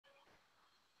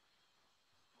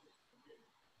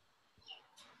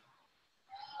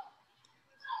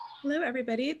Hello,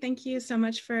 everybody. Thank you so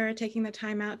much for taking the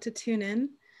time out to tune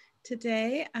in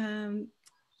today.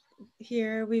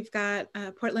 Here we've got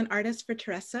Portland artist for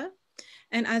Teressa.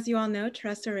 And as you all know,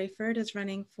 Teressa Rayford is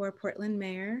running for Portland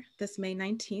mayor this May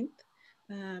 19th.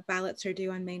 Ballots are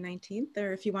due on May 19th,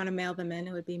 or if you want to mail them in,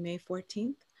 it would be May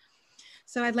 14th.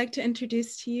 So I'd like to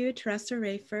introduce to you Teressa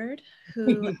Rayford,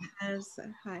 who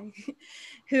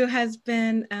who has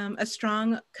been a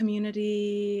strong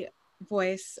community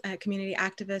voice, community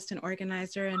activist and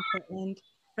organizer in Portland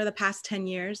for the past 10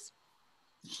 years,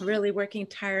 really working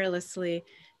tirelessly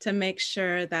to make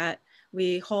sure that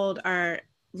we hold our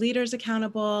leaders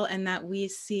accountable and that we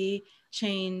see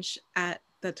change at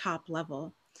the top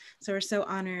level. So we're so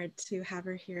honored to have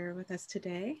her here with us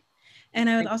today. And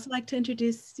I would also like to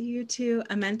introduce you to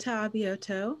Amenta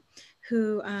Abioto,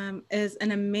 who is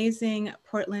an amazing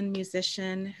Portland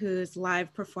musician whose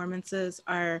live performances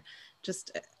are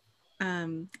just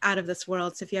out of this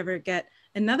world. So if you ever get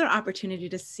another opportunity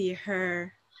to see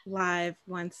her live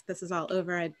once this is all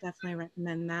over, I definitely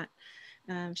recommend that.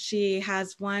 She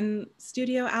has one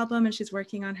studio album and she's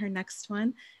working on her next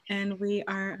one. And we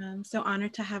are so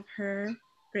honored to have her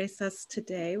grace us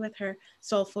today with her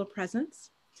soulful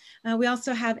presence. We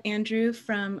also have Andrew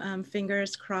from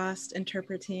Fingers Crossed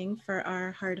Interpreting for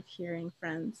our Hard of Hearing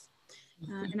friends.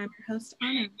 And I'm your host,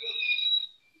 Anna.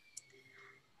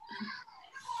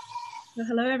 So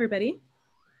hello, everybody.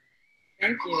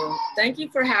 Thank you. Thank you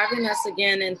for having us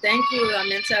again. And thank you,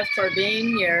 Amenta, for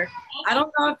being here. I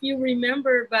don't know if you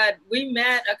remember, but we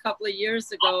met a couple of years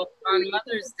ago on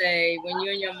Mother's Day when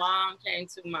you and your mom came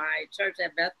to my church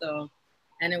at Bethel.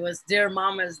 And it was Dear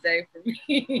Mama's Day for me.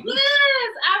 Yes,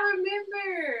 I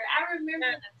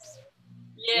remember.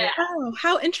 Yeah. Oh,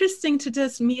 how interesting to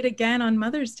just meet again on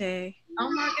Mother's Day. Oh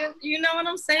my God, you know what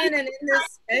I'm saying? And in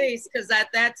this space, because at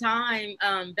that time,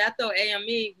 Bethel AME,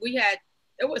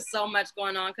 it was so much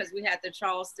going on because we had the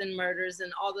Charleston murders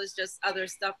and all this just other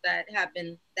stuff that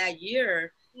happened that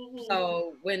year.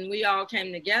 So when we all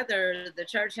came together, the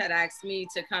church had asked me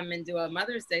to come and do a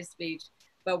Mother's Day speech.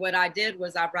 But what I did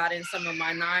was I brought in some of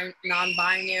my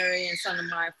non-binary and some of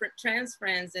my trans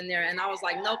friends in there. And I was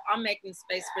like, nope, I'm making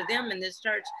space for them in this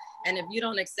church. And if you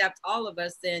don't accept all of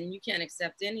us, then you can't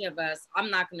accept any of us.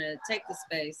 I'm not going to take the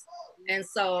space. And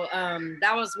so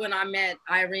that was when I met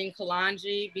Irene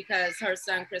Kalanji, because her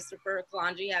son, Christopher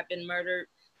Kalanji, had been murdered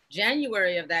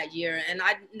January of that year. And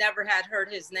I never had heard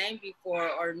his name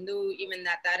before or knew even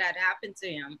that had happened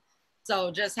to him.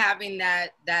 So just having that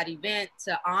event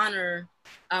to honor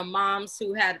moms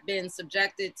who had been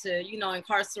subjected to,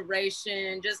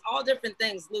 incarceration, just all different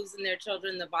things, losing their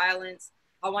children, the violence,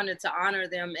 I wanted to honor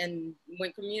them. And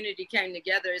when community came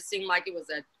together, it seemed like it was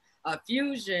a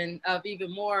fusion of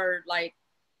even more, like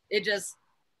it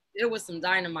was some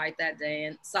dynamite that day.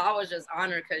 And so I was just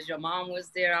honored because your mom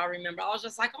was there. I remember I was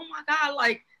just like, oh my God,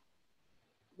 like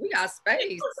we got space.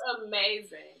 It was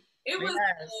amazing. It was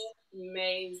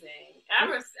amazing.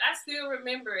 I still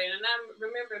remember it. And I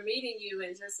remember meeting you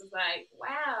and just was like,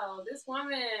 wow, this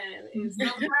woman is so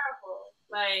powerful.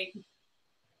 Like,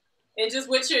 and just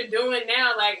what you're doing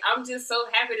now, like, I'm just so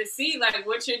happy to see, like,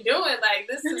 what you're doing. Like,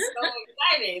 this is so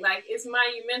exciting. Like, it's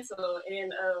monumental.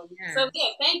 And so,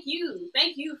 yeah, thank you.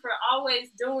 Thank you for always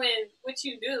doing what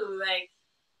you do. Like,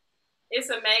 it's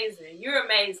amazing. You're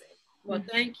amazing. Well,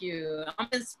 thank you. I'm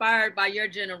inspired by your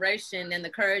generation and the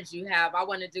courage you have. I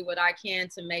want to do what I can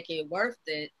to make it worth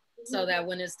it so that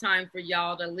when it's time for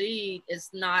y'all to lead, it's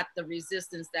not the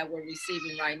resistance that we're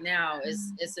receiving right now.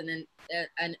 It's an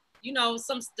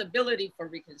some stability for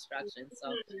Reconstruction.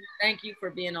 So thank you for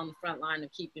being on the front line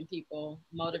of keeping people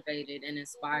motivated and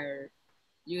inspired,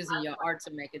 using your art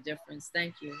to make a difference.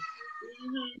 Thank you.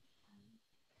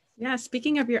 Yeah,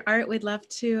 speaking of your art, we'd love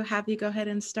to have you go ahead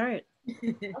and start.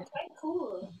 Okay,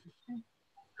 cool.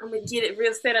 I'm gonna get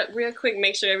it set up real quick,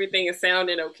 make sure everything is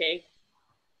sounding okay.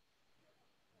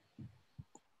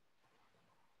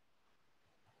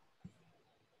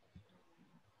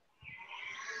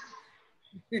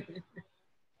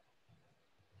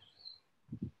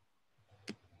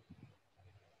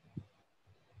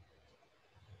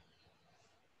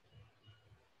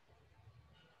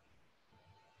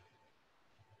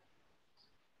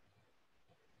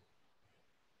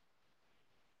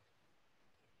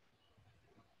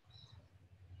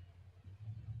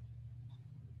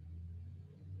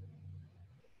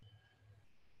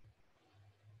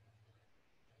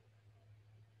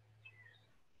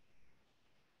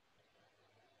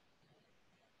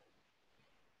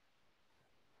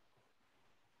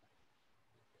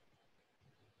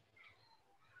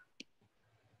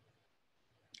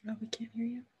 Oh, we can't hear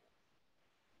you.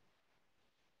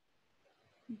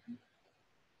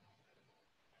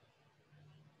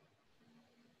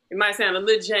 It might sound a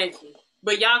little janky,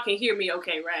 but y'all can hear me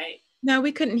okay, right? No,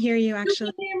 we couldn't hear you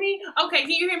actually. You can hear me? Okay,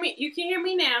 can you hear me? You can hear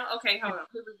me now? Okay, hold on.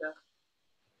 Here we go.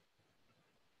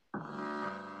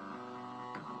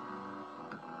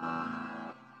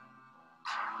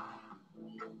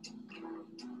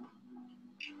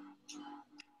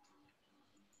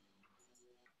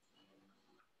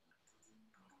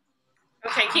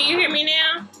 Okay, can you hear me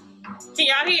now? Can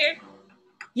y'all hear?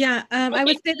 Yeah, I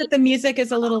would say that the music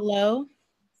is a little low.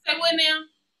 Say what now?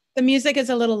 The music is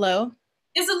a little low.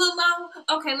 It's a little low?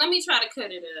 Okay, let me try to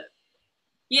cut it up.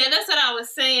 Yeah, that's what I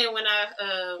was saying when I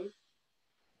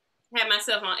had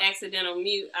myself on accidental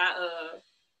mute. I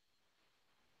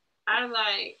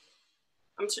like,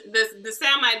 the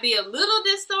sound might be a little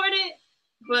distorted,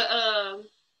 but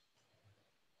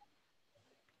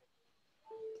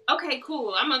okay,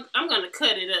 cool. I'm gonna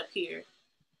cut it up here.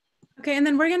 Okay, and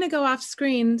then we're gonna go off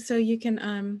screen so you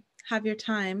can have your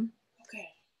time. Okay.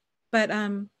 But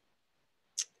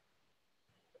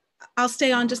I'll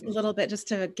stay on just a little bit just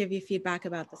to give you feedback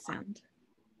about the sound.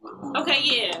 Okay,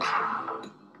 yeah.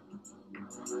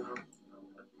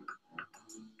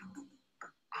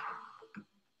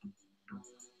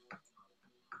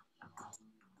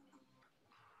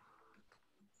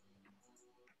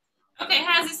 Okay,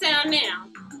 how's it sound now?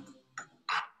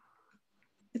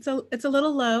 It's a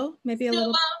little low, maybe Still a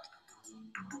little low?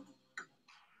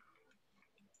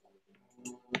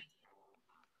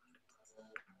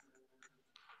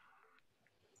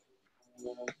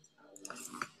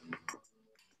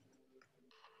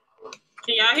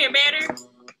 Can y'all hear better?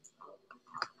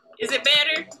 Is it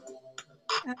better?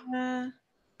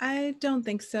 I don't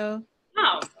think so.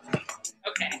 Oh,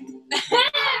 okay.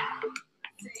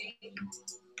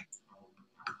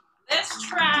 Let's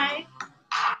try.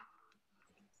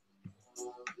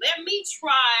 Let me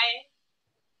try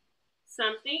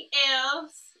something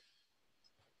else.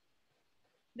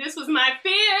 This was my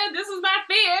fear. This was my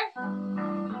fear.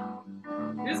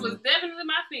 This was definitely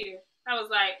my fear. I was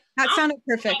like, that sounded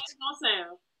perfect.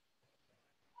 Sound.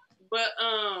 But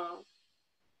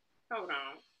hold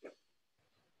on.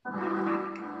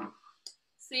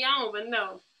 See, I don't even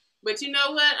know. But you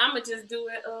know what? I'm gonna just do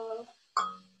it.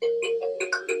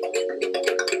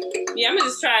 Yeah, I'm gonna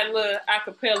just try a little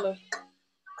acapella.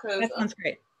 That sounds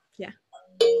great. Yeah.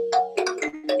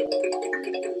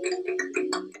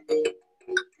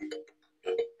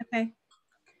 Okay.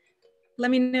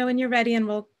 Let me know when you're ready, and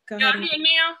we'll go ahead. Y'all hear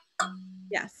now?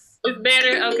 Yes. It's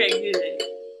better. Okay, good.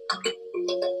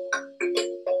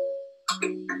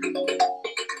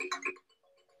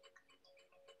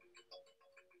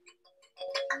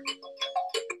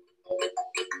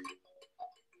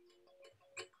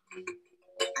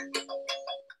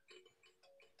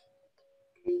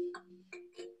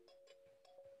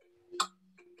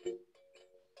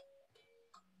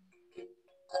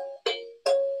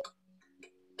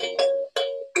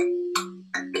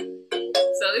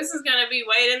 So this is gonna be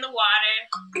Wade in the Water.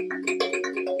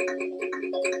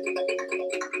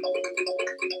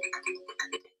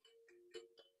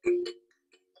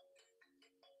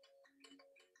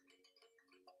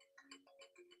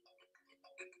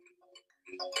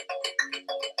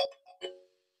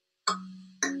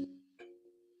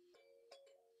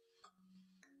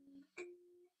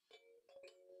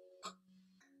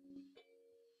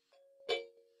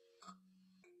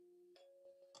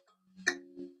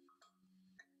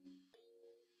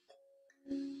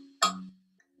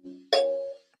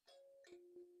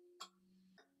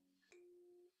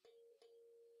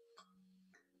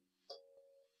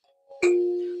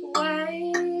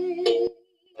 Wade in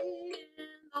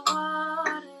the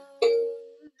water.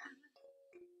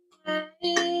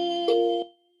 Wade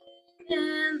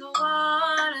in the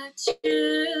water,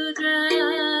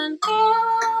 children.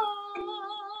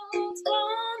 God's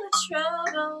gonna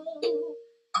trouble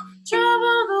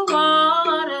the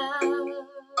water.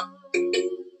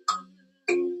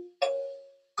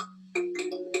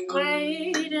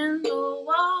 Wade in the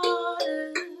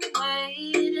water,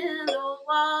 wade in the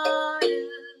water,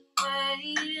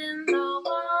 wade in the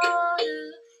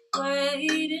water,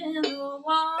 wade in the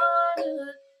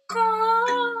water. God's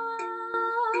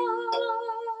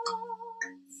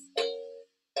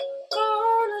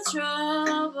gonna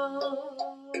trouble.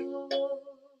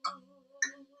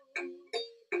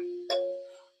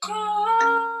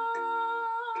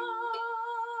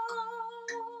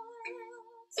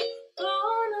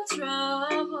 Gonna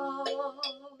trouble.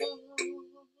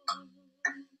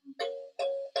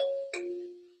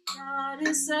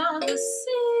 Goddess of the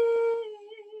sea,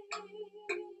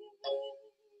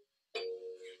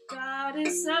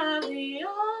 goddess of the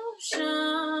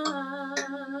ocean.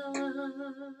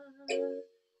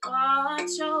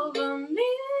 watch over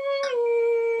me.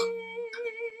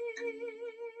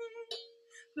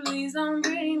 Please don't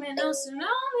bring me no tsunami.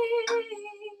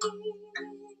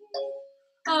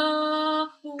 Oh,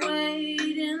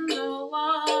 wait in the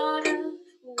water,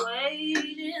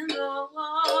 wait in the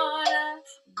water,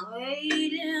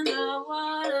 wait in the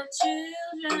water,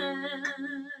 children.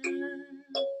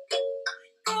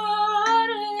 God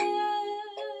is.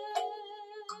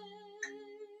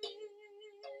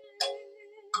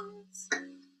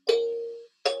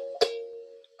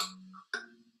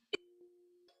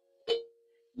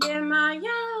 Yeah,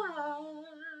 Maya,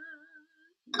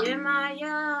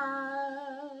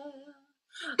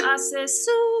 I say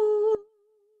Sue,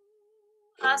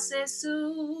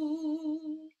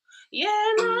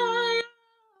 yeah, Maya,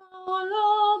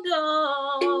 Olodo,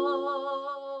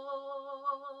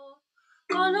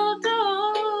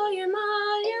 yeah,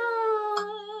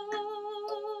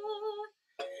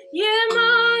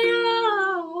 Maya,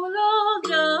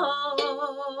 Olodo,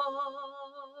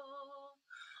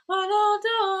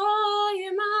 Olodo,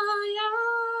 yeah, Maya.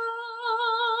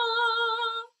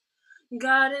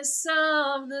 Goddess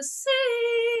of the sea,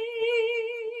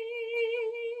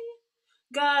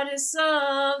 goddess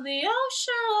of the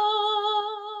ocean,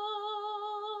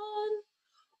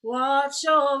 watch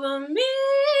over me.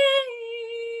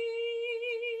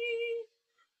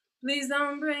 Please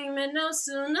don't bring me no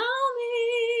tsunami.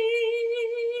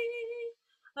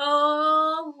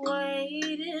 Oh,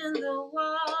 wait in the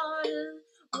water,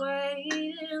 wait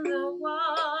in the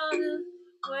water,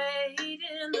 wait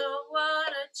in the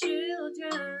water,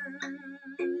 children.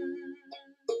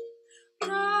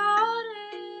 God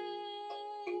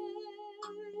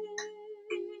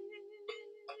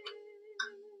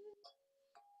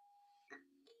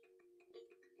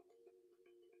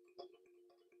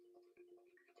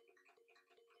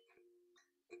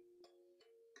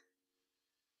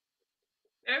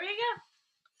There we go.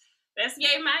 That's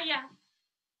Yay Maya.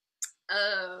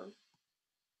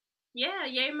 Yeah,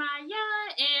 Yay Maya.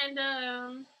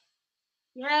 And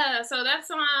yeah, so that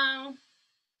song,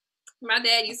 my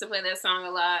dad used to play that song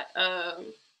a lot.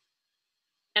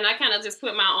 And I kind of just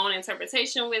put my own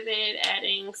interpretation with it,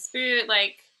 adding spirit,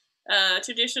 like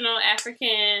traditional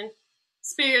African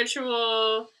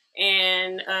spiritual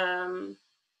and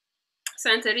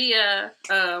Santeria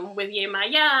with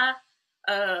Yemaya.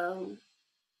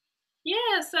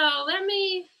 Yeah, so let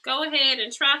me go ahead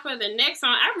and try for the next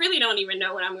song. I really don't even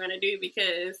know what I'm going to do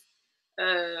because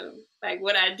like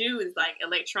what I do is like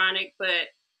electronic, but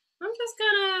I'm just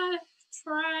going to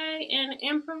try and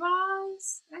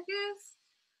improvise, I guess.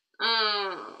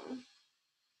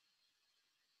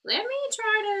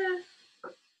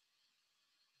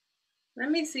 Let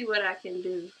me see what I can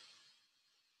do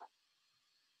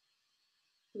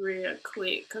real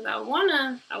quick because I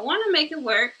wanna make it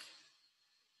work,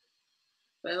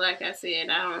 but like I said,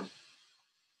 I don't.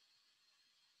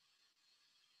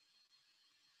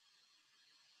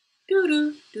 Doo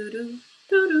doo doo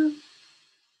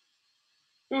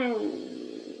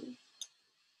doo.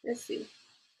 Let's see.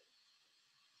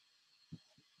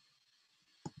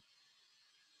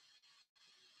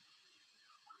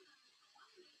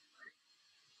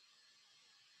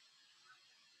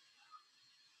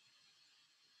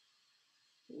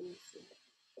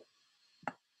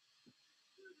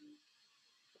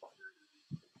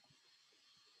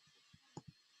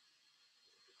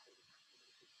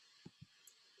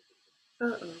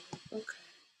 Uh-oh. Okay.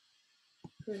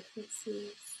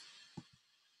 Preferences.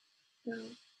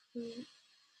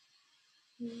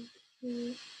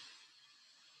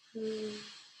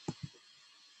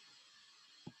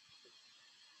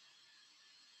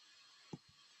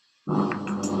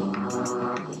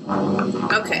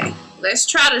 Okay, let's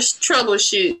try to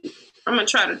troubleshoot. I'm gonna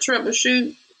try to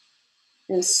troubleshoot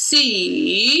and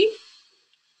see.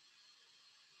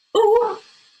 Ooh,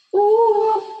 ooh,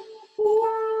 ooh,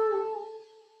 ooh.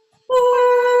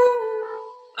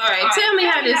 All right, tell me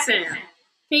how this sounds.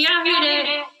 Can y'all hear that?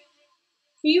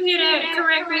 Can you hear that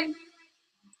correctly?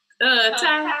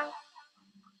 Ty?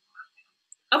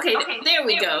 Okay, there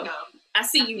we go. I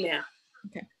see you now.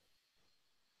 Okay.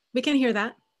 We can hear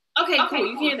that. Okay, cool.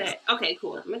 You hear that? Okay,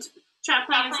 cool. I'm going to try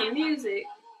playing some music.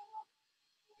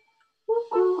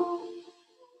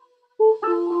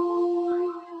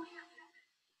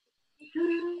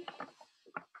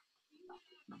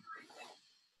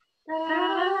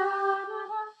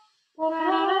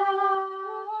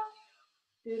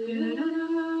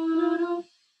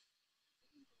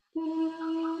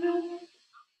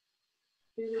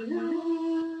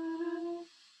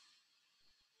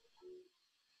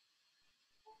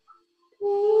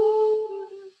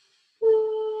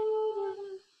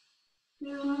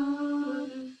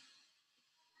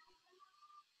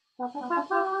 It's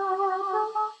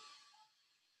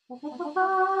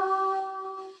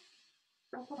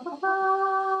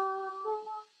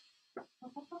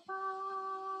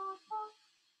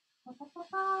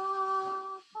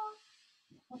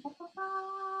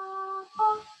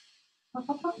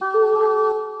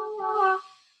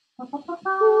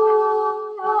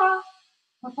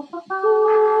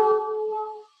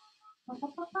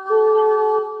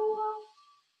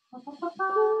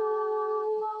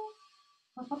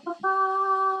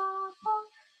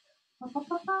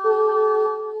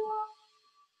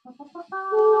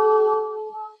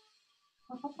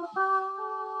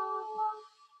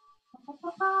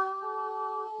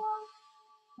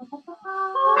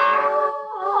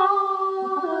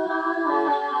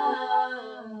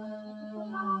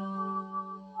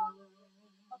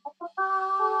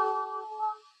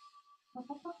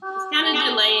kind of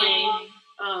delaying.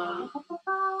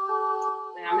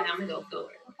 I'm gonna go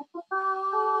for it.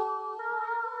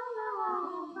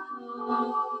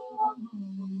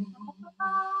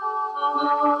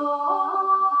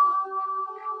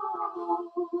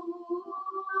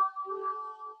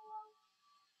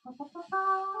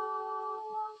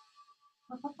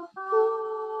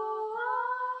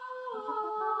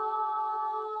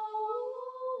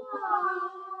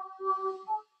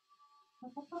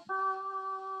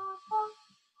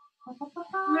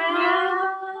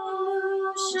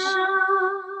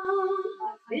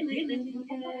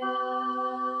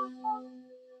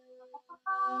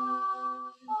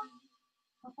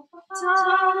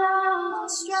 Total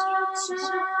destruction.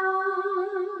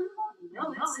 No,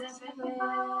 it's everywhere.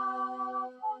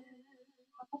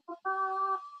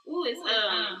 Ooh, it's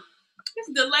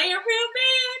delaying real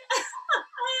bad.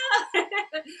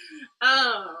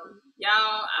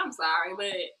 Y'all, I'm sorry, but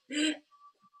I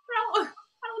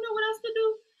don't know what else to do.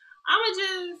 I don't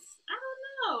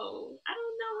know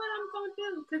what I'm gonna do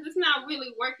because it's not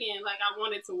really working like I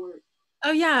want it to work.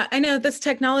 Oh yeah, I know this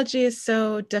technology is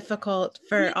so difficult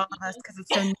for all of us because it's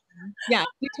so new. Yeah,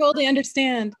 we totally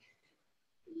understand.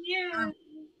 Yeah.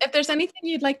 If there's anything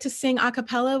you'd like to sing a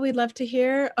cappella, we'd love to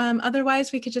hear.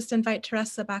 Otherwise, we could just invite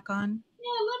Teressa back on.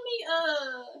 Yeah, let me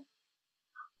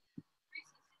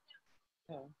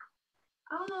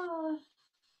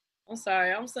I'm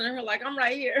sorry. I'm sitting here like I'm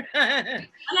right here.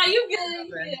 No, you good.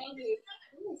 Yeah, I'm good.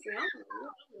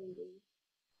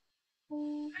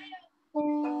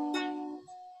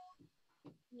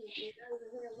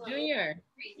 Junior.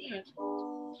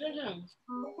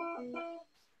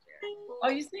 Oh,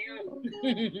 you see him?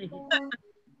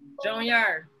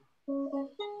 Junior.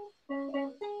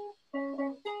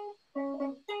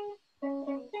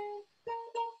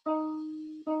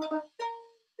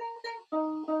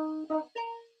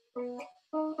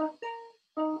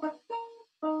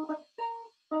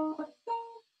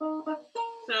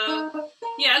 So,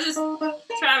 yeah, I'll just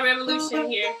try Revolution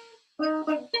here.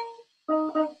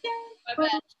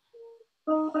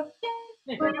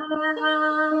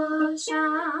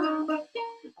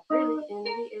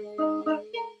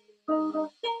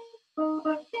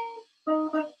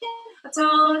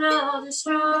 Total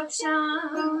destruction.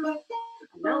 I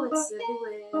know it's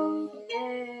everywhere.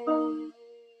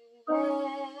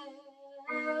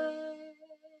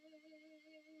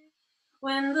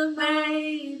 When the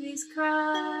babies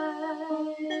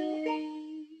cry,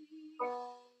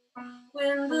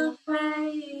 when the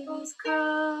babies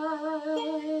cry,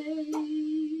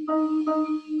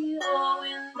 oh,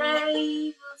 when the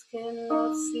eagles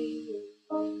cannot see you.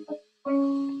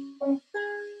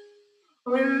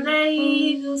 When the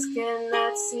eagles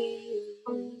cannot see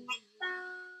you.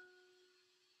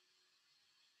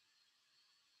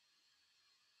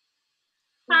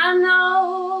 I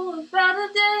know a better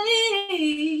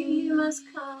day must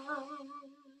come.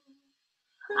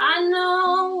 I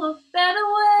know a better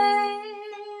way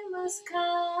must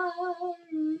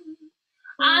come.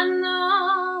 I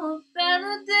know a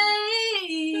better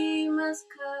day must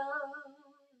come.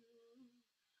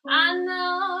 I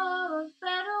know a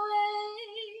better way.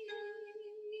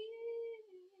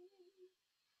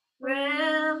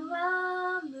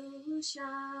 Revolution.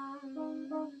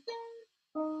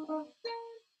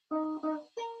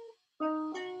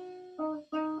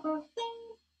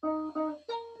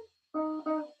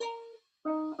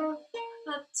 A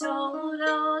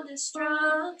total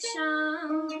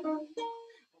destruction.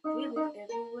 I feel it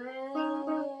everywhere.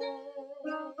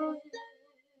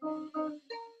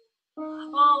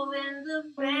 Oh, when the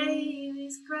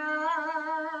babies cry,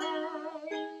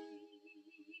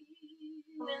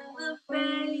 when the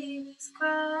babies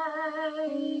cry,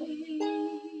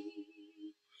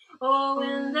 oh,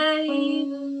 when the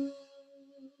eagles,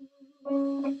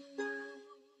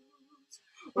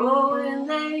 oh, when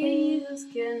the eagles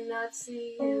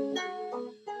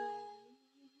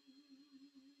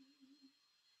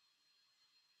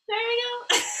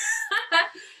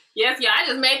Yes, yeah, I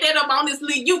just made that up on this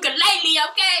little ukulele,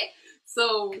 okay?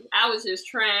 So I was just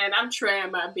I'm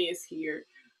trying my best here.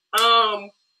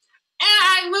 And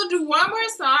I will do one more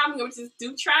song. I'm gonna just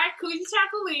try Coochie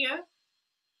Chocolate.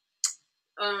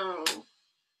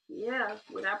 Yeah,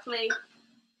 would I play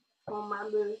on my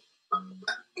little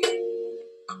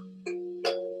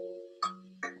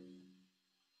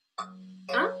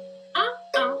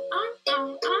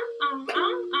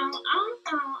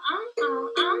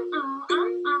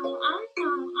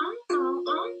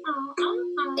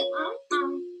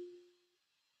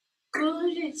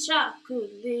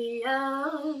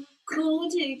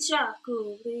Coochie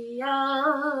chocolate,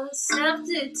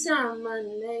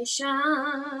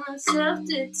 self-determination,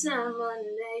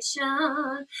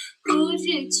 self-determination.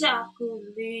 Coochie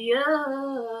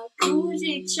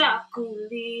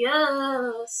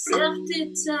chocolate,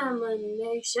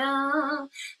 self-determination,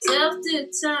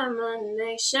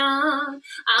 self-determination.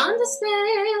 I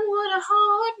understand what a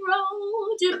hard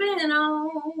road you've been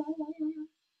on.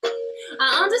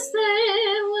 I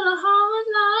understand what a hard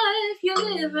life you're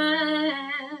living.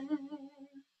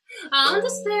 I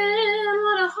understand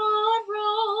what a hard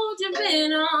road you've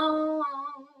been on.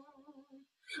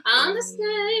 I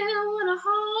understand what a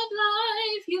hard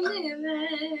life you're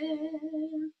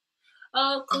living.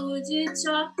 Oh, Coochie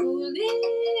chocolate,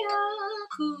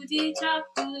 Coochie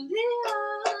chocolate.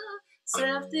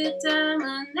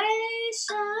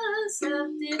 Self-determination,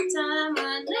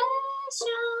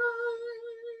 self-determination.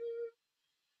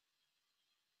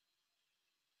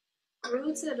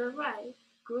 Grew to the right,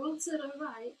 grew to the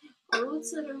right, grew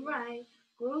to the right,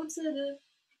 grew to the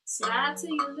slide to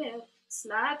your left,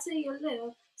 slide to your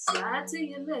left, slide to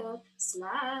your left,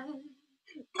 slide.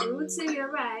 Grew to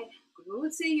your right, grew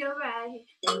to your right,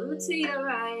 grew to your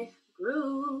right,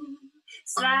 grew.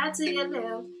 Slide to your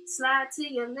left, slide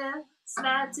to your left,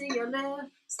 slide to your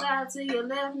left, slide to your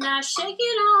left. Now shake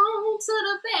it on to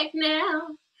the back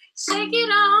now. Shake it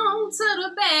on to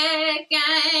the back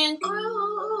and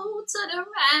groove to the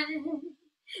right.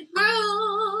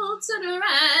 Groove to the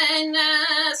right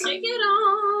now. Shake it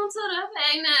on to the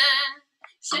back now.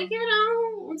 Shake it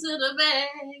on to the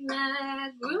back now.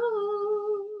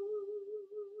 Groove.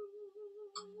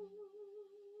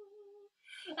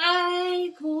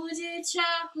 Ay, Coochie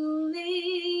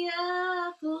chocolate,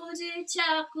 Coochie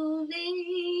chocolate,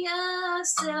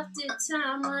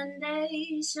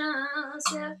 self-determination,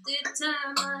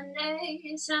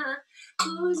 self-determination.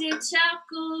 Coochie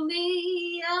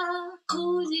chocolate,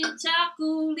 Coochie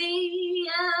chocolate,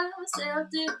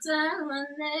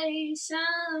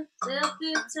 self-determination,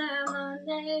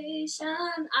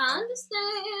 self-determination. I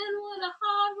understand what a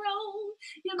hard road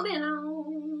you've been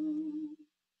on.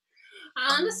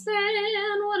 I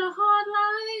understand what a hard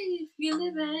life you're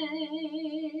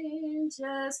living.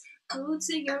 Just groove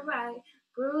to your right,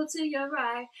 groove to your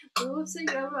right, groove to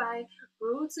your right,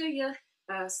 groove to your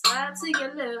slide to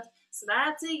your left,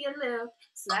 slide to your left,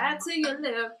 slide to your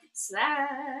left,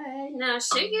 slide. Now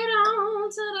shake it on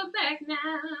to the back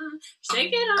now.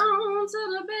 Shake it on to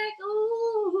the back,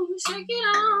 ooh, shake it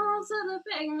on to the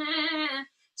back now.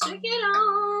 Shake it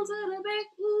on to the back,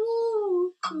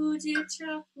 ooh, Coochie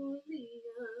chocolate,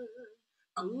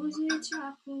 Coochie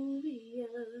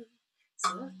chocolate.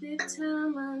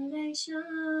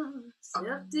 Self-determination,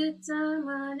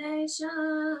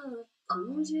 self-determination,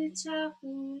 Coochie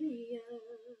chocolate.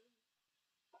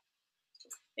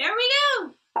 There we go.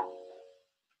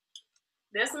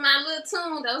 That's my little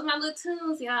tune. Those my little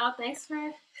tunes, y'all. Thanks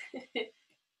for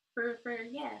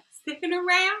sticking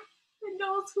around. And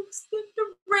those who stick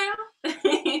around. That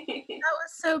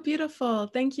was so beautiful.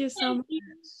 Thank you so much.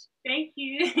 Thank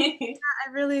you. I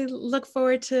really look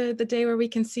forward to the day where we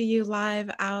can see you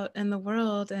live out in the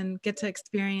world and get to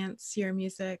experience your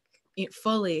music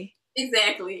fully.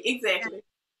 Exactly.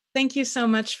 Thank you so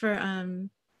much for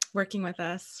working with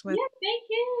us. Yeah, thank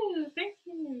you.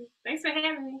 Thanks for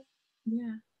having me.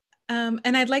 Yeah.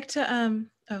 And I'd like to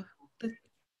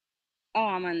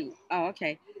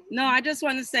okay. No, I just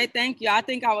want to say thank you. I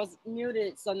think I was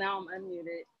muted, so now I'm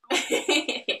unmuted.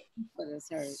 But it's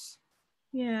hurt.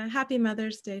 Yeah, happy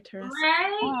Mother's Day, Teressa.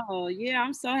 Right? Oh, yeah,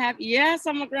 I'm so happy. Yes,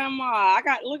 I'm a grandma.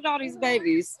 Look at all these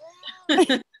babies.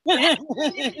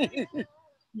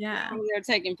 Yeah. They're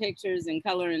taking pictures and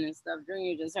coloring and stuff.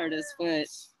 Junior just hurt his foot.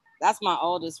 That's my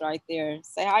oldest right there.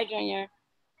 Say hi, Junior.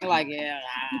 I'm like, yeah.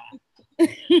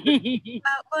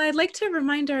 Well, I'd like to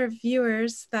remind our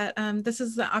viewers that this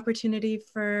is the opportunity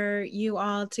for you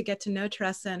all to get to know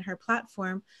Teressa and her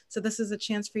platform. So this is a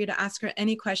chance for you to ask her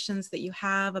any questions that you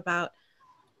have about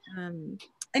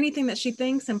anything that she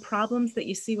thinks and problems that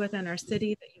you see within our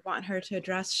city that you want her to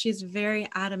address, she's very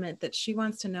adamant that she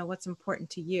wants to know what's important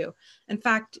to you. In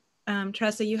fact,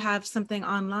 Teressa, you have something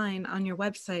online on your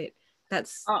website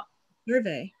that's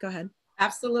survey. Go ahead.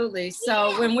 Absolutely.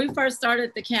 So when we first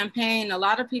started the campaign, a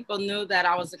lot of people knew that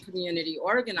I was a community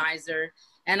organizer.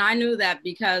 And I knew that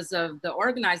because of the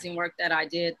organizing work that I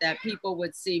did, that people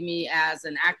would see me as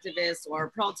an activist or a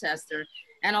protester.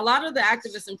 And a lot of the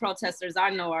activists and protesters I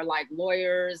know are like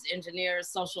lawyers, engineers,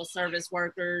 social service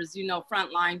workers, you know,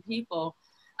 frontline people.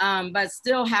 But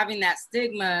still having that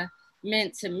stigma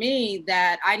meant to me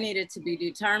that I needed to be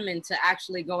determined to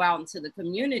actually go out into the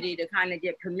community to kind of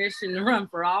get permission to run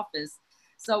for office.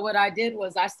 So what I did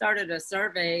was I started a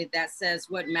survey that says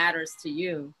what matters to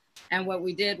you. And what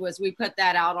we did was we put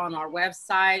that out on our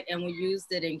website and we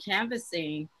used it in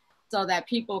canvassing so that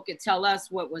people could tell us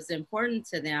what was important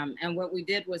to them. And what we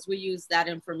did was we used that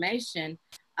information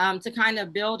to kind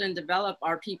of build and develop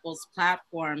our people's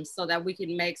platforms so that we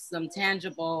can make some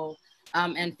tangible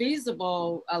and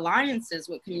feasible alliances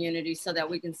with communities so that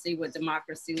we can see what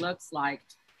democracy looks like.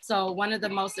 So one of the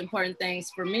most important things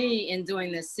for me in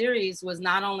doing this series was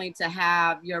not only to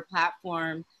have your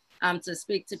platform to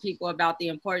speak to people about the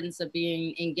importance of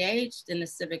being engaged in the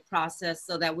civic process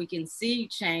so that we can see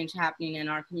change happening in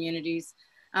our communities,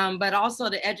 but also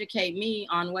to educate me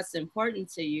on what's important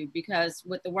to you, because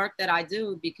with the work that I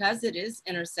do, because it is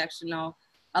intersectional,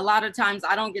 a lot of times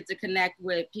I don't get to connect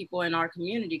with people in our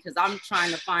community because I'm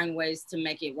trying to find ways to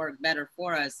make it work better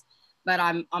for us. But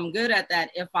I'm good at that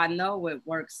if I know what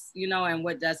works, you know, and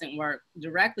what doesn't work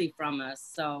directly from us.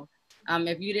 So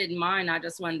if you didn't mind, I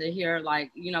just wanted to hear,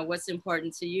 like, you know, what's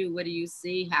important to you? What do you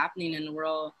see happening in the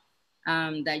world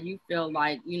that you feel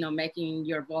like, you know, making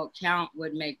your vote count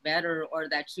would make better, or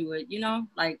that you would, you know,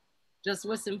 like, just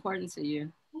what's important to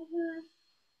you?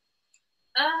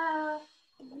 Yeah.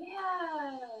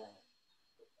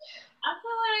 I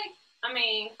feel like, I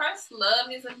mean, first,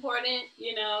 love is important.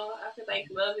 You know, I feel like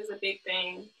love is a big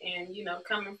thing. And, you know,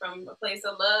 coming from a place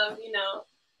of love, you know,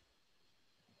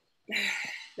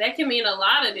 that can mean a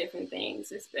lot of different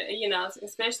things, you know,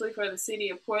 especially for the city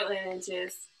of Portland and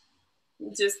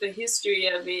just the history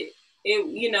of it. It,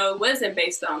 you know, it wasn't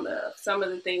based on love. Some of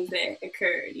the things that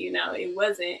occurred, you know, it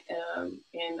wasn't.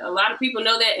 And a lot of people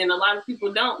know that, and a lot of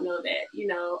people don't know that, you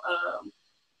know.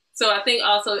 So I think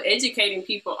also educating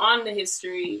people on the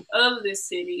history of this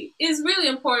city is really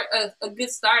important, a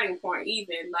good starting point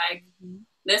even. Like,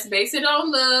 let's base it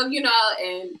on love, you know,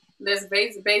 and let's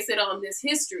base it on this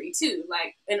history too.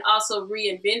 Like, and also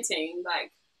reinventing,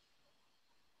 like,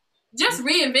 just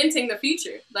reinventing the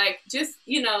future. Like, just,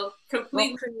 you know,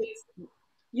 completely,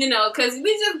 you know, because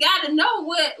we just got to know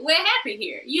what happened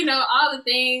here. You know, all the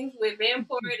things with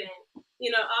Vanport and, you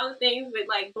know, all the things with,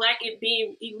 like, it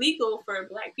being illegal for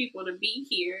Black people to be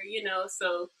here, you know,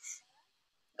 so,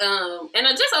 and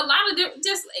just a lot of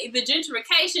just the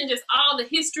gentrification, just all the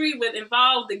history with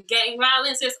involved the gang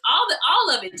violence, just all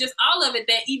of it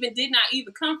that even did not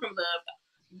even come from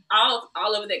love.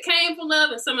 All of it that came from love,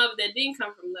 and some of it that didn't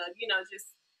come from love, you know, just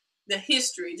the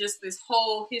history, just this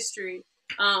whole history.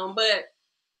 But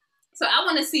so I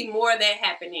want to see more of that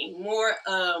happening, more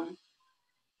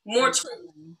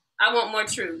truth. I want more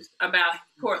truth about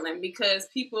Portland, because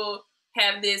people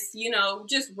have this, you know,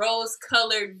 just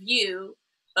rose-colored view,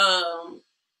 and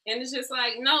it's just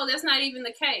like, no, that's not even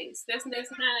the case. That's not.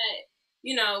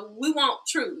 You know, we want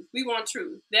truth. We want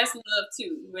truth. That's love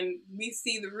too. When we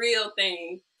see the real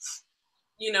thing,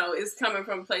 you know, it's coming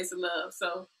from a place of love.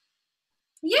 So,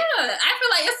 yeah, I feel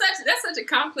like that's such a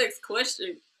complex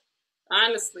question,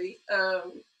 honestly.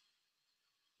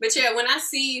 But yeah, when I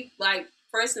see, like,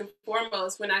 first and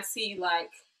foremost, when I see,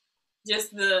 like,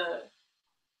 just the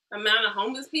amount of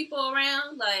homeless people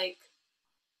around, like,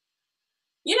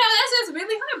 you know, that's just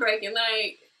really heartbreaking.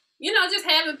 Like, you know, just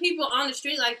having people on the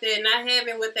street like that, not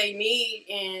having what they need,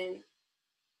 and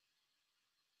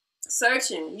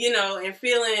searching, you know, and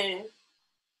feeling,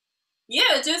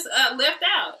 yeah, just left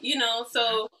out, you know.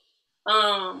 So,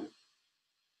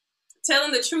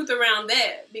 telling the truth around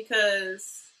that,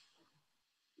 because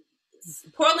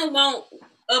Portland won't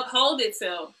uphold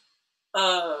itself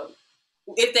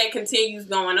if that continues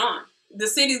going on. The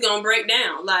city's gonna break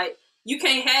down. Like, you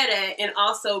can't have that and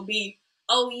also be,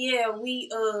 oh yeah, we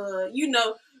you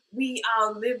know, we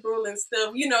all liberal and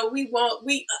stuff. You know, we no,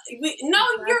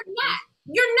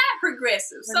 you're not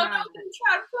progressive. So don't even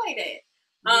try to play that.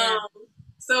 Yeah.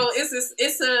 So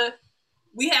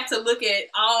we have to look at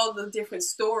all the different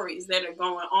stories that are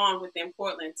going on within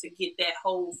Portland to get that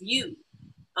whole view.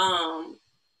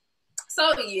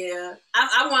 So yeah,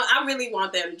 I really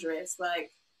want that addressed.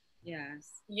 Like,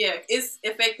 Yes. Yeah, it's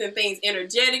affecting things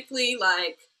energetically,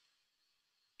 like.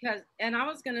 And I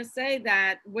was gonna say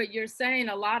that what you're saying,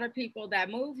 a lot of people that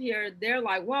move here, they're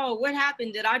like, whoa, what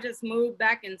happened? Did I just move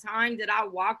back in time? Did I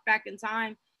walk back in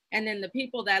time? And then the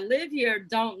people that live here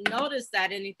don't notice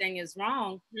that anything is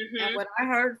wrong. Mm-hmm. And what I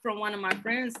heard from one of my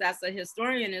friends that's a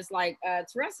historian is like,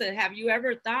 Teressa, have you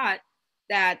ever thought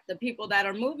that the people that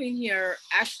are moving here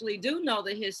actually do know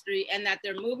the history, and that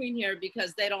they're moving here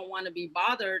because they don't want to be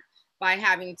bothered by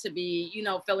having to be, you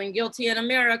know, feeling guilty in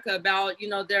America about, you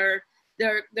know, their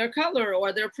color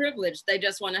or their privilege. They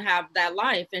just want to have that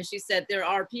life. And she said there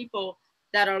are people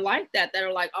that are like that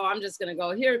are like, oh, I'm just going to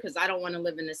go here because I don't want to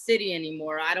live in a city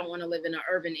anymore. I don't want to live in an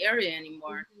urban area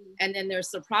anymore. Mm-hmm. And then they're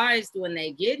surprised when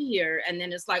they get here, and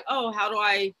then it's like, oh, how do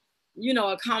I, you know,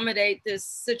 accommodate this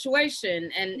situation?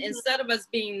 And mm-hmm. instead of us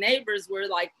being neighbors, we're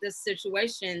like, this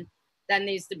situation that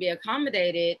needs to be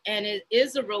accommodated. And it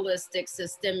is a realistic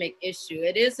systemic issue.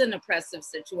 It is an oppressive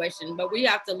situation, but we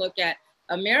have to look at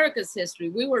America's history.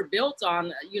 We were built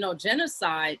on, you know,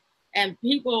 genocide, and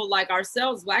people like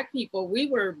ourselves, Black people, we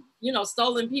were, you know,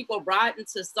 stolen people brought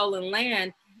into stolen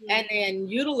land, mm-hmm. and then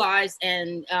utilized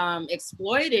and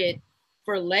exploited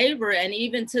for labor. And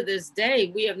even to this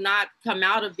day, we have not come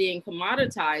out of being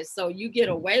commoditized. So you get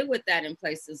away with that in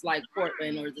places like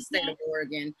Portland or the state of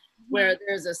Oregon, where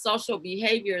there's a social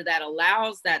behavior that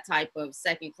allows that type of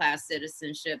second-class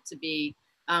citizenship to be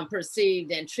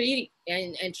perceived and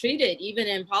treated even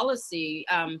in policy.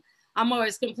 I'm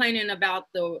always complaining about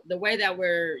the way that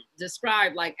we're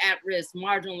described, like at risk,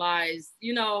 marginalized,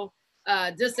 you know,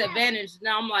 disadvantaged.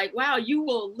 Now I'm like, wow, you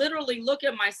will literally look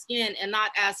at my skin and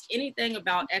not ask anything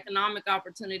about economic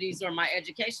opportunities or my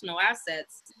educational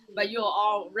assets, but you'll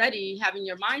already have in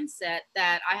your mindset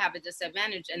that I have a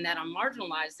disadvantage and that I'm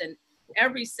marginalized. And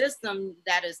every system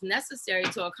that is necessary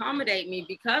to accommodate me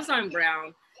because I'm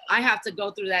brown, I have to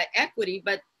go through that equity,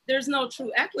 but there's no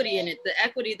true equity in it. The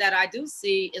equity that I do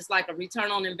see is like a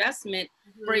return on investment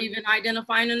mm-hmm. for even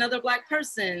identifying another Black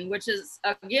person, which is,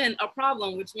 again, a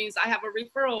problem, which means I have a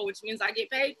referral, which means I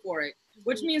get paid for it,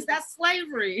 which means that's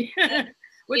slavery,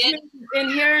 which means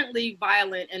inherently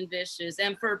violent and vicious.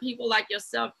 And for people like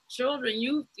yourself, children,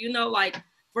 you know, like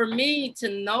for me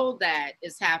to know that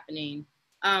is happening,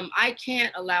 I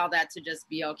can't allow that to just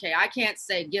be okay. I can't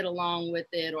say get along with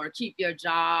it or keep your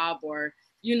job or,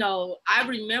 you know, I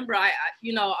remember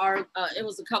you know, it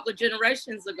was a couple of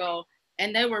generations ago,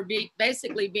 and they were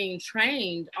basically being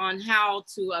trained on how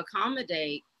to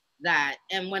accommodate that.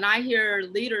 And when I hear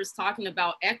leaders talking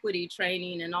about equity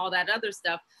training and all that other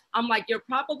stuff, I'm like, you're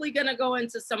probably going to go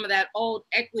into some of that old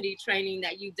equity training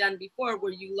that you've done before,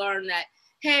 where you learn that,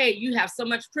 hey, you have so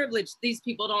much privilege, these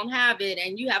people don't have it,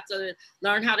 and you have to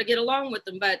learn how to get along with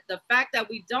them. But the fact that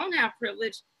we don't have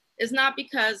privilege is not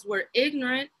because we're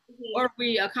ignorant mm-hmm. or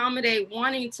we accommodate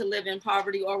wanting to live in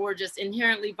poverty, or we're just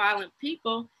inherently violent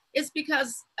people. It's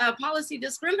because policy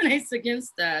discriminates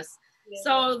against us. Yeah.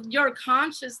 So your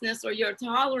consciousness or your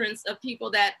tolerance of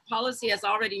people that policy has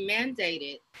already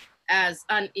mandated as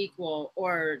unequal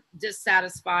or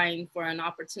dissatisfying for an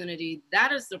opportunity,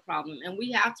 that is the problem. And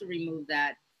we have to remove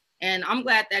that. And I'm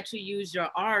glad that you use your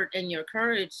art and your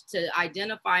courage to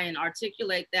identify and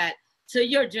articulate that to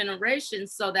your generation,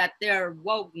 so that they're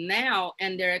woke now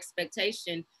and their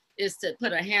expectation is to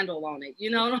put a handle on it.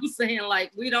 You know what I'm saying?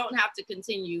 Like, we don't have to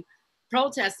continue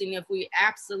protesting if we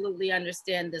absolutely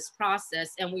understand this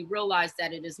process and we realize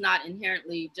that it is not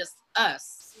inherently just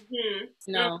us. Mm-hmm.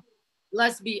 You know,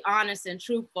 let's be honest and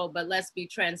truthful, but let's be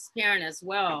transparent as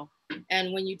well.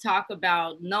 And when you talk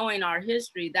about knowing our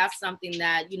history, that's something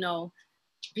that, you know,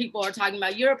 people are talking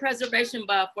about, you're a preservation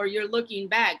buff or you're looking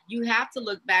back. You have to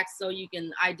look back so you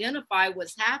can identify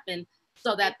what's happened,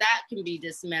 so that that can be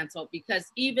dismantled. Because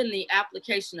even the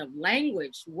application of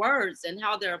language, words, and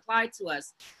how they're applied to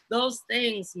us, those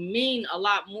things mean a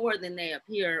lot more than they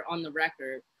appear on the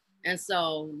record. And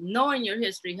so knowing your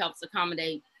history helps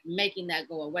accommodate making that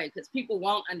go away, because people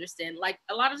won't understand. Like,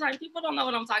 a lot of times people don't know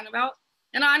what I'm talking about.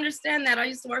 And I understand that. I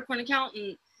used to work for an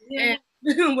accountant. Yeah.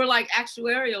 And we're like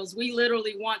actuarials. We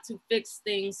literally want to fix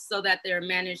things so that they're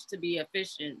managed to be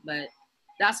efficient. But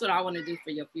that's what I want to do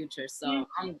for your future. So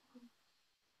I'm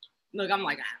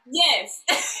like, yes.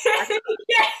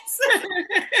 Yes.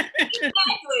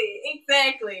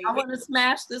 Exactly. I want to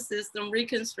smash the system,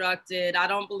 reconstruct it. I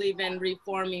don't believe in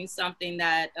reforming something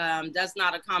that does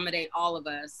not accommodate all of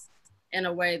us in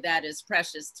a way that is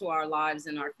precious to our lives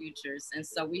and our futures. And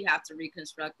so we have to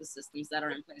reconstruct the systems that are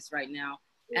in place right now.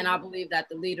 And I believe that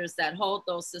the leaders that hold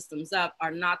those systems up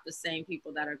are not the same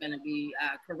people that are going to be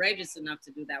courageous enough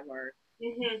to do that work.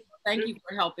 Thank you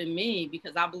for helping me,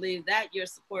 because I believe that your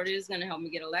support is going to help me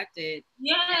get elected.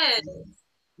 Yes.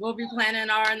 We'll be planning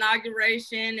our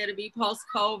inauguration. It'll be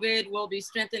post-COVID. We'll be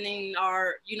strengthening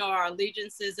our, our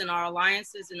allegiances and our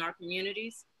alliances in our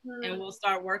communities. And we'll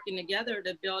start working together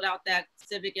to build out that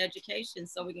civic education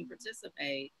so we can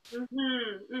participate. You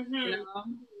know?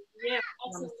 Yeah,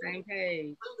 on the same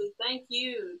page. Absolutely. Thank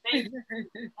you. Thank you.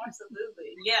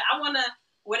 Absolutely. Yeah, I want to,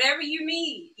 whatever you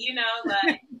need,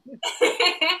 like,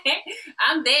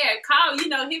 I'm there. Call,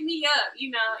 hit me up,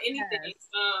 anything. Yes.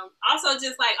 Also,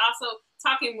 just like,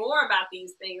 talking more about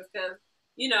these things, because,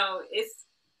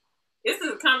 this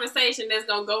is a conversation that's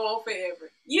going to go on forever.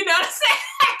 You know what I'm saying?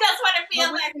 That's what it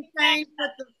feels like. We can change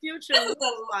what the future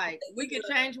looks like. We can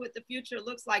change what the future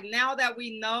looks like. Now that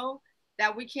we know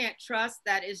that we can't trust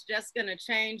that it's just going to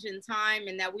change in time,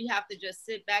 and that we have to just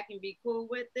sit back and be cool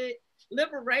with it.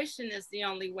 Liberation is the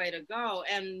only way to go.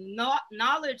 And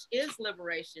knowledge is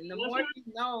liberation. The more you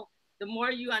know, the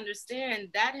more you understand,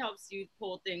 that helps you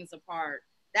pull things apart.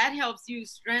 That helps you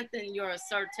strengthen your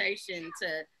assertion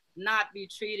to not be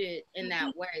treated in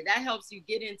that way. That helps you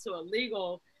get into a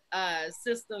legal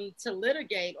system to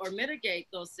litigate or mitigate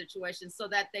those situations so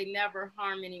that they never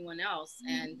harm anyone else.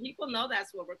 And people know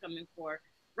that's what we're coming for.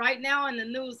 Right now in the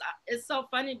news, it's so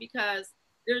funny because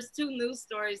there's 2 news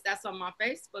stories that's on my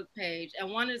Facebook page,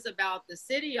 and one is about the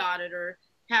city auditor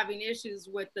having issues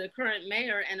with the current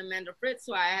mayor and Amanda Fritz,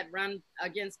 who I had run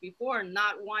against before,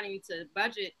 not wanting to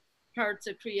budget her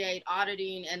to create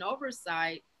auditing and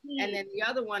oversight. And then the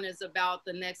other one is about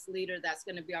the next leader that's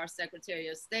going to be our Secretary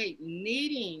of State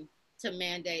needing to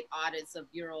mandate audits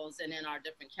of bureaus and in our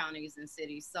different counties and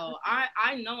cities. So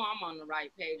I know I'm on the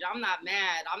right page. I'm not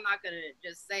mad. I'm not going to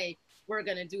just say we're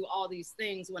going to do all these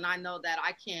things when I know that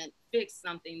I can't fix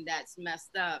something that's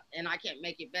messed up, and I can't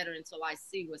make it better until I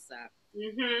see what's up.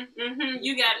 You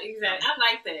got it. Exactly.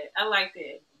 I like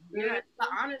that. Yeah, it's the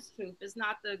honest truth. It's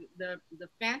not the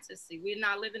fantasy. We're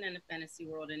not living in a fantasy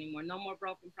world anymore. No more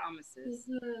broken promises.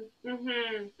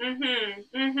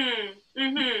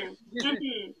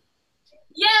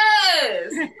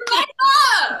 Yes.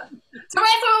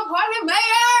 Teressa, Portland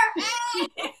Mayor.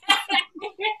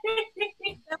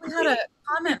 We had a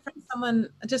comment from someone,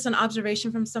 just an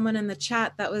observation from someone in the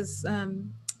chat that was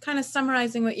kind of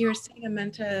summarizing what you were saying,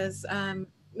 Amenta, as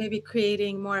maybe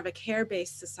creating more of a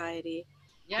care-based society.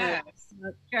 Yes.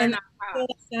 And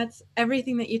that's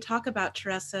everything that you talk about,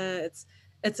 Teressa.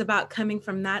 It's about coming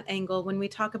from that angle. When we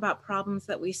talk about problems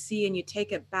that we see and you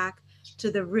take it back to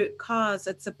the root cause,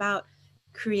 it's about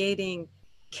creating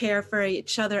care for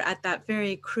each other at that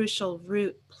very crucial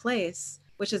root place,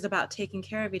 which is about taking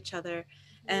care of each other.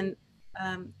 And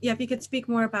yeah, if you could speak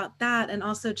more about that, and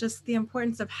also just the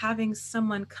importance of having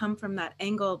someone come from that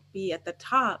angle, be at the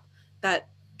top, that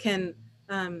can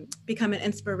become an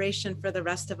inspiration for the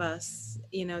rest of us,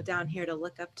 down here to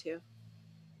look up to.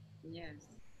 Yes.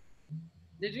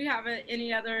 Did you have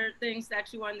any other things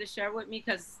that you wanted to share with me?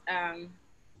 Because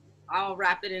I'll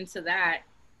wrap it into that,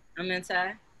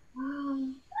 Amenta.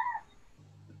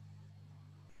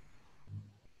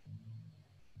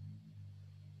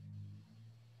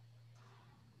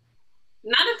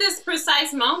 Not at this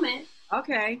precise moment.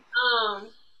 Okay.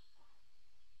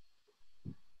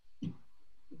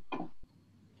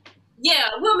 Yeah,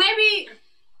 well, maybe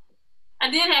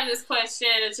I did have this question.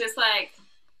 It's just like,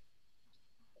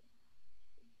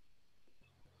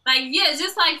 yeah,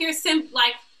 just like your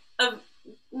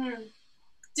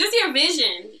just your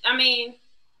vision. I mean,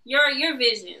 your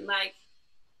vision, like.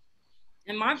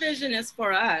 And my vision is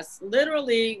for us.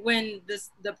 Literally, when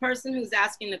the person who's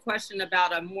asking the question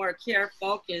about a more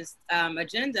care-focused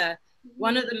agenda,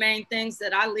 one of the main things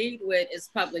that I lead with is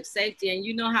public safety. And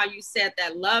you know how you said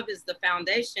that love is the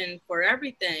foundation for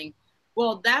everything.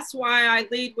 Well, that's why I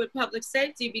lead with public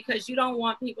safety, because you don't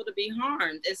want people to be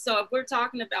harmed. And so if we're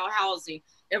talking about housing,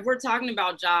 if we're talking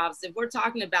about jobs, if we're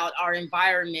talking about our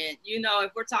environment,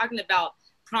 if we're talking about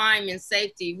crime and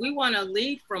safety, we want to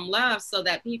lead from love, so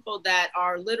that people that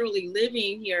are literally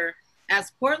living here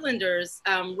as Portlanders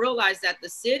realize that the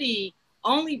city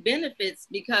only benefits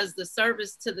because the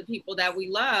service to the people that we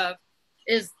love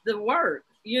is the work.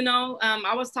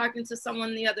 I was talking to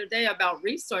someone the other day about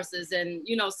resources and,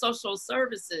 social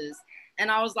services. And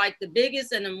I was like, the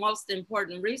biggest and the most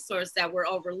important resource that we're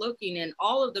overlooking in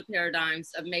all of the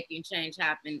paradigms of making change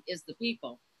happen is the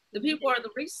people. The people are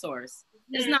the resource.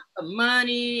 It's not the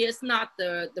money. It's not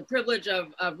the privilege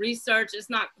of research. It's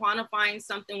not quantifying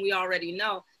something we already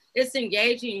know. It's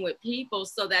engaging with people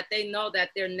so that they know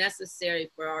that they're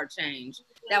necessary for our change,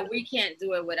 that we can't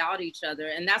do it without each other.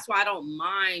 And that's why I don't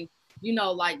mind you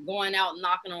know, like going out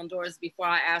knocking on doors before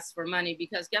I ask for money,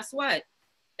 because guess what?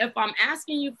 If I'm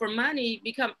asking you for money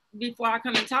before I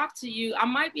come and talk to you, I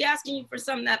might be asking you for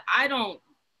something that I don't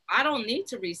need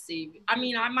to receive. I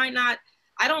mean, I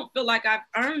don't feel like I've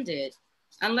earned it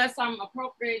unless I'm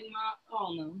appropriating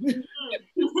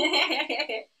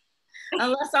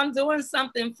unless I'm doing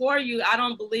something for you. I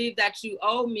don't believe that you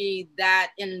owe me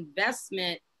that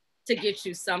investment to get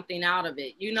you something out of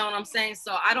it. You know what I'm saying?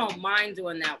 So I don't mind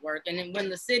doing that work. And then when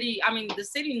the city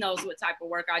knows what type of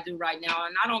work I do right now,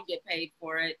 and I don't get paid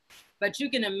for it. But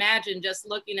you can imagine just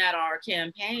looking at our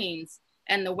campaigns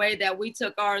and the way that we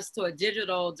took ours to a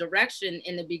digital direction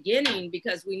in the beginning,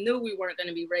 because we knew we weren't going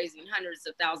to be raising hundreds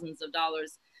of thousands of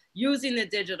dollars, using the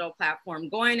digital platform,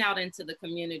 going out into the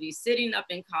community, sitting up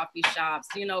in coffee shops,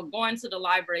 you know, going to the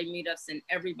library meetups in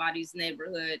everybody's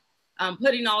neighborhood,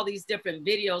 putting all these different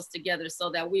videos together so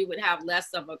that we would have less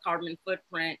of a carbon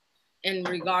footprint in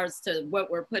regards to what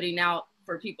we're putting out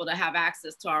for people to have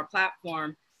access to our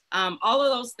platform. All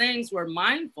of those things were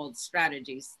mindful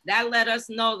strategies that let us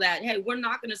know that, hey, we're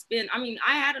not going to spend. I mean,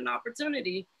 I had an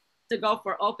opportunity to go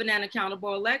for open and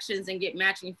accountable elections and get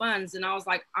matching funds. And I was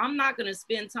like, I'm not going to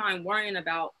spend time worrying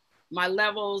about my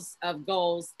levels of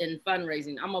goals in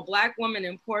fundraising. I'm a Black woman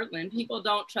in Portland. People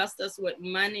don't trust us with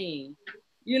money.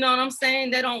 You know what I'm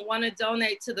saying? They don't want to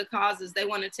donate to the causes. They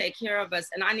want to take care of us.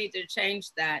 And I need to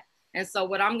change that. And so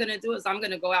what I'm going to do is I'm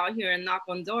going to go out here and knock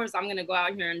on doors. I'm going to go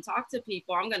out here and talk to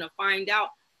people. I'm going to find out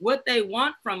what they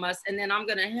want from us. And then I'm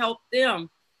going to help them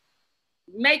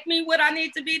make me what I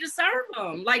need to be to serve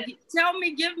them. Like, tell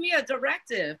me, give me a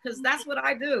directive, because that's what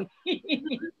I do.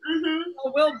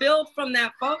 So we'll build from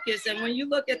that focus. And when you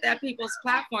look at that people's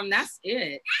platform, that's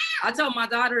it. I told my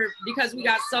daughter, because we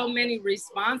got so many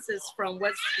responses from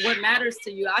what matters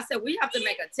to you, I said, we have to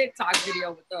make a TikTok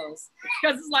video with those,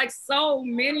 because it's like so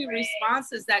many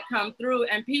responses that come through.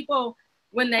 And people,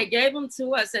 when they gave them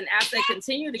to us and as they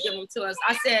continue to give them to us,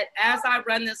 I said, as I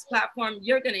run this platform,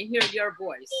 you're going to hear your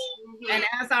voice. And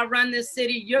as I run this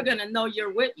city, you're going to know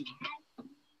you're with me.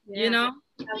 Yeah. You know,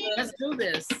 let's do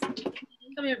this.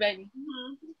 Come here, baby.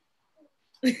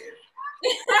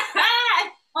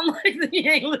 I'm like, he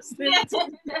ain't listening.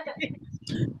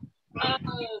 Oh,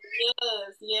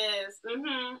 yes.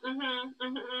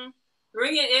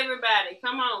 Bring it, everybody.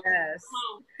 Come on. Yes.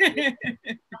 Come on.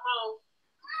 Come on.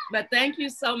 But thank you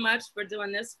so much for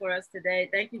doing this for us today.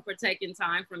 Thank you for taking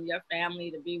time from your family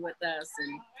to be with us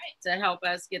and to help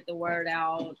us get the word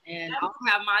out. And I'll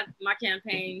have my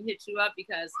campaign hit you up,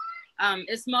 because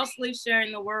it's mostly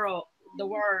sharing the word.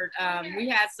 We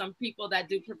had some people that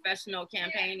do professional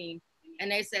campaigning,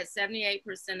 and they said 78%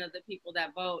 of the people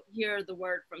that vote hear the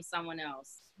word from someone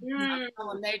else.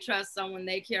 Someone they trust, someone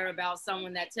they care about,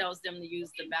 someone that tells them to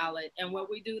use the ballot. And what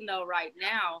we do know right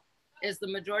now is the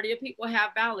majority of people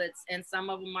have ballots, and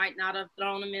some of them might not have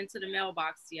thrown them into the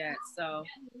mailbox yet. So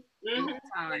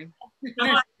time.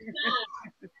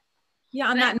 Yeah,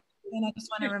 on that note, and I just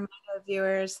want to remind our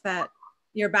viewers that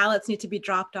your ballots need to be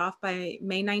dropped off by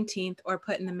May 19th or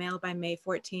put in the mail by May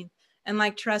 14th. And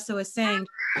like Teressa was saying,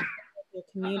 your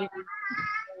community,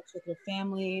 with your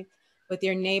family, with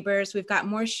your neighbors. We've got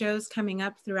more shows coming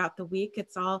up throughout the week.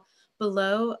 It's all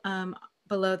below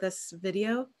this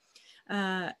video.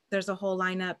 There's a whole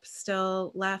lineup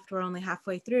still left. We're only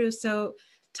halfway through. So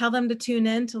tell them to tune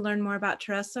in to learn more about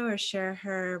Teressa, or share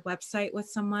her website with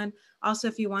someone. Also,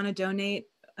 if you want to donate,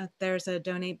 there's a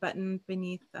donate button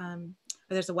beneath, or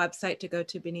there's a website to go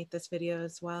to beneath this video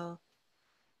as well.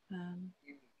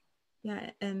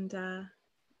 Yeah, and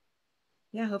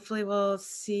yeah, hopefully we'll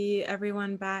see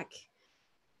everyone back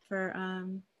for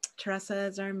Teressa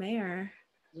as our mayor.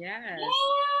 Yes.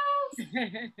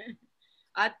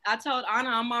 I told Anna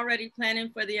I'm already planning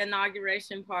for the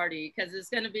inauguration party, because it's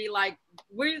going to be like,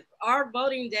 our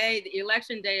voting day, the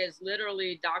election day, is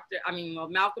literally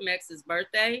Malcolm X's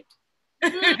birthday.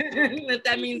 If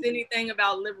that means anything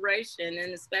about liberation,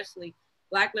 and especially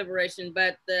Black liberation.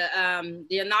 But the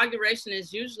inauguration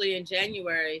is usually in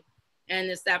January, and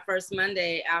it's that first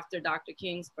Monday after Dr.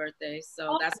 King's birthday.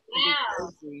 So that's going to be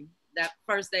crazy, that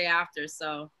first day after.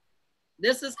 So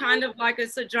this is kind of like,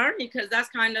 it's a journey, because that's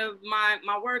kind of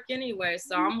my work anyway.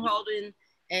 So I'm holding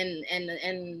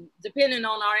and depending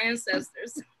on our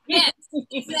ancestors. Yes,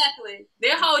 exactly.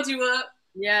 They'll hold you up.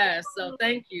 Yeah, so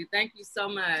thank you so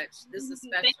much. This is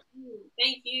special.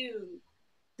 Thank you.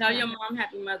 Tell your mom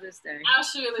Happy Mother's Day. I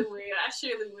surely will.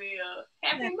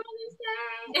 Happy Mother's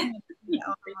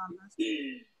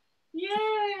Day.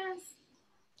 Yes.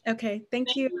 Okay,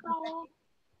 thank you.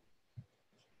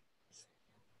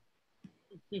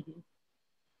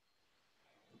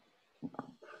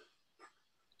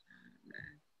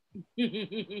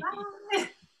 Bye.